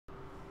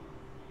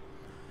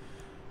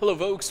Hello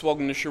folks,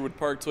 welcome to Sherwood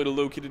Park Toyota,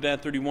 located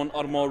at 31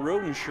 Automall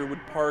Road in Sherwood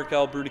Park,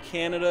 Alberta,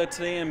 Canada.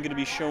 Today I'm going to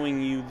be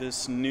showing you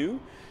this new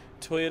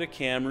Toyota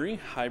Camry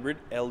Hybrid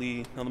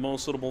LE. Now the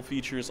most notable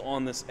features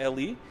on this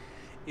LE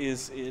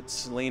is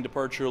its lane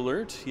departure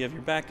alert. You have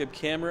your backup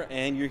camera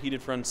and your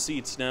heated front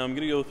seats. Now I'm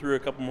going to go through a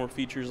couple more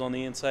features on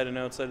the inside and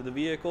outside of the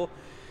vehicle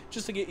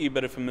just to get you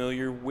better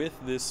familiar with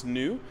this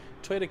new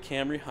Toyota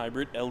Camry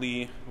Hybrid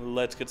LE.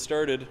 Let's get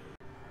started.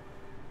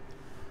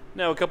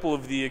 Now, a couple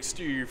of the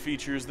exterior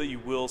features that you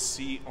will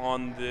see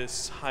on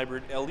this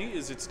Hybrid LE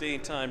is its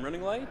daytime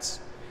running lights.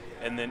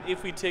 And then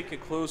if we take a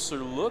closer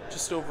look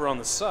just over on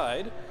the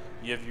side,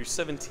 you have your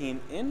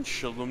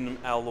 17-inch aluminum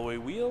alloy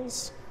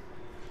wheels,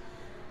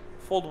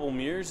 foldable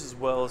mirrors, as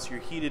well as your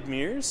heated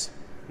mirrors.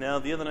 Now,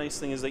 the other nice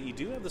thing is that you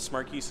do have the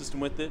smart key system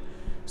with it.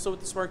 So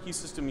with the smart key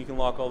system, you can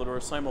lock all the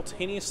doors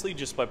simultaneously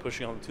just by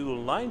pushing on the two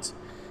little lines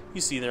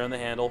you see there on the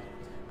handle.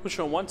 Push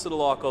on once, it'll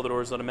lock all the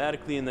doors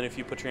automatically, and then if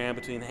you put your hand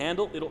between the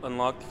handle, it'll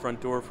unlock the front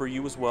door for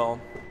you as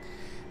well.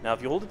 Now,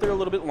 if you hold it there a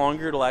little bit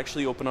longer, it'll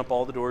actually open up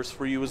all the doors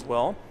for you as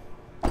well.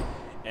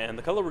 And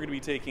the color we're going to be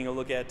taking a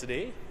look at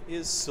today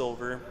is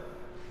silver.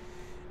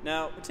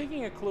 Now,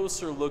 taking a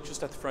closer look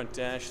just at the front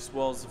dash as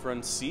well as the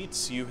front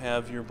seats, you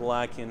have your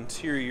black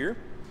interior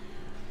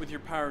with your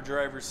power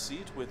driver's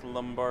seat with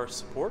lumbar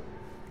support,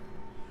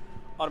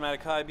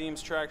 automatic high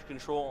beams, traction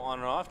control on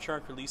and off,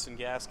 trunk release and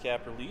gas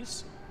cap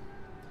release,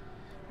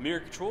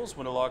 mirror controls,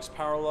 window locks,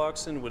 power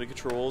locks, and window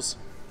controls.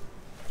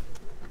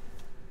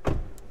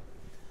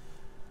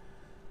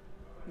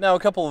 Now, a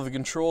couple of the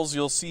controls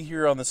you'll see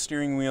here on the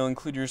steering wheel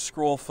include your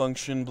scroll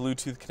function,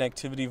 Bluetooth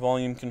connectivity,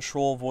 volume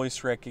control,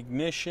 voice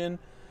recognition,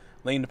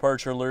 lane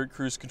departure alert,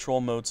 cruise control,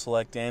 mode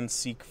select, and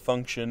seek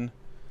function.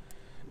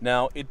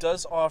 Now, it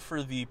does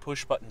offer the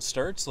push button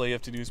start, so all you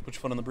have to do is push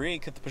foot on the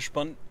brake, hit the push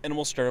button, and it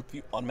will start up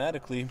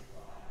automatically.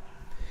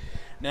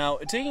 Now,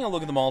 taking a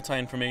look at the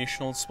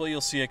multi-informational display,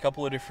 you'll see a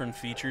couple of different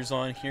features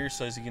on here.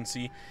 So as you can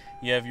see,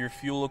 you have your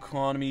fuel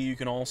economy. You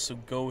can also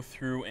go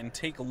through and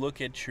take a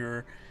look at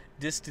your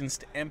distance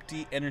to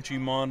empty, energy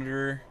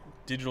monitor,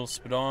 digital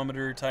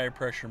speedometer, tire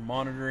pressure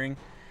monitoring.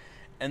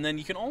 And then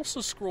you can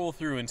also scroll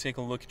through and take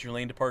a look at your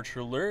lane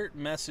departure alert,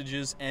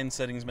 messages, and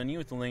settings menu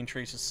with the lane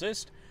trace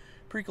assist,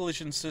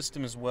 pre-collision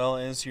system, as well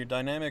as your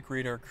dynamic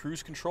radar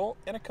cruise control,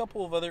 and a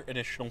couple of other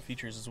additional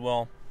features as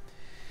well.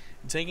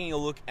 Taking a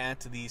look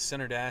at the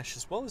center dash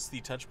as well as the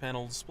touch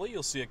panel display,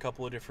 you'll see a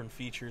couple of different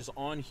features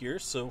on here.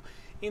 So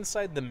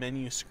inside the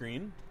menu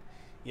screen,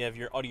 you have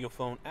your audio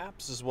phone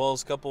apps as well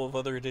as a couple of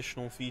other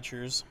additional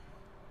features.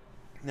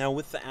 Now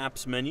with the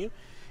apps menu,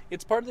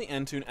 it's part of the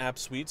Entune app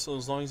suite, so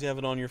as long as you have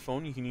it on your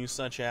phone, you can use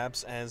such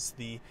apps as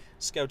the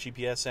Scout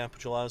GPS app,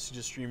 which allows you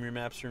to stream your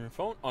maps from your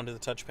phone onto the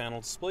touch panel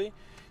display.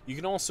 You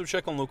can also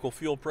check on local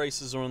fuel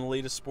prices or on the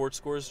latest sports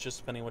scores, just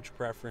depending on what your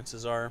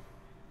preferences are.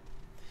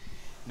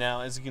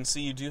 Now, as you can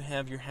see, you do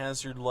have your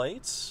hazard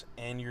lights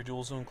and your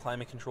dual zone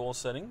climate control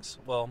settings.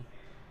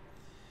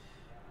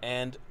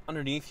 And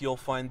underneath you'll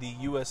find the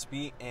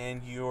USB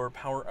and your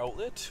power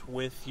outlet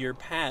with your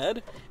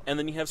pad, and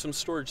then you have some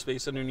storage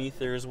space underneath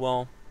there as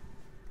well.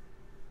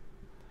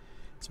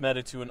 It's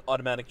mounted to an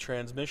automatic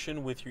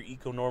transmission with your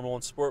Eco, Normal,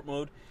 and Sport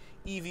mode,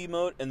 EV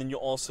mode, and then you'll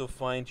also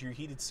find your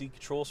heated seat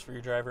controls for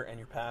your driver and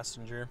your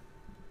passenger.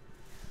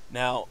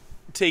 Now,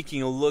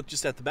 taking a look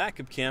just at the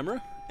backup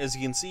camera, as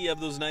you can see, you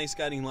have those nice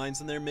guiding lines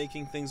in there,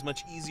 making things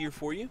much easier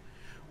for you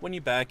when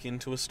you back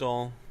into a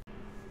stall.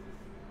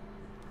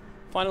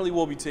 Finally,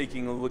 we'll be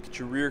taking a look at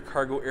your rear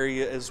cargo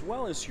area as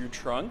well as your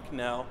trunk.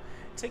 Now,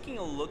 taking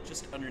a look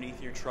just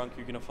underneath your trunk,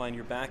 you're going to find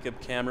your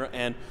backup camera.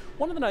 And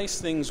one of the nice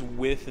things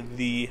with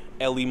the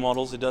LE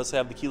models, it does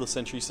have the keyless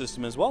entry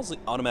system as well as the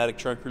automatic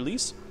trunk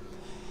release.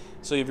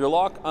 So you have your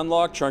lock,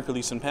 unlock, trunk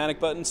release, and panic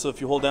button. So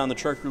if you hold down the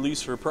trunk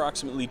release for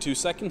approximately 2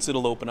 seconds,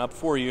 it'll open up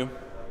for you.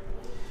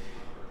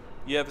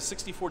 You have a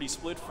 60-40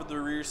 split for the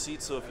rear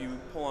seat, so if you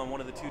pull on one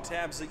of the two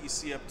tabs that you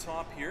see up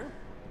top here,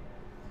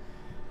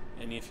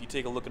 and if you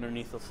take a look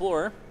underneath the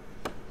floor,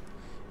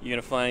 you're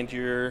going to find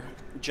your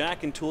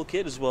jack and tool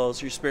kit as well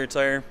as your spare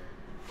tire.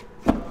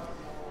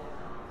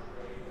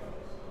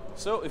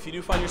 So if you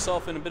do find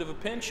yourself in a bit of a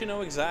pinch, you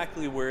know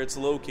exactly where it's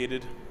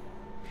located.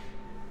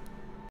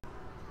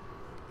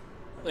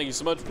 Thank you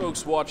so much,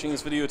 folks, for watching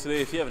this video today.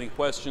 If you have any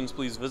questions,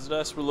 please visit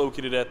us. We're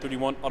located at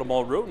 31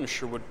 Automall Road in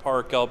Sherwood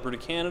Park, Alberta,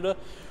 Canada.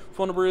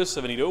 Phone number is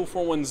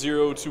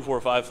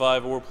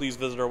 780-410-2455, or please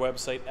visit our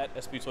website at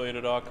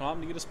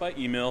sbtoyota.com to get us by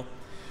email.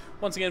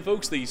 Once again,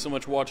 folks, thank you so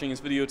much for watching this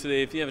video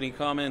today. If you have any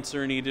comments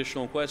or any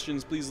additional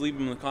questions, please leave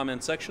them in the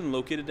comment section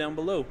located down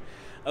below.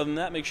 Other than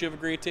that, make sure you have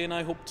a great day, and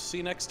I hope to see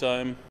you next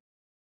time.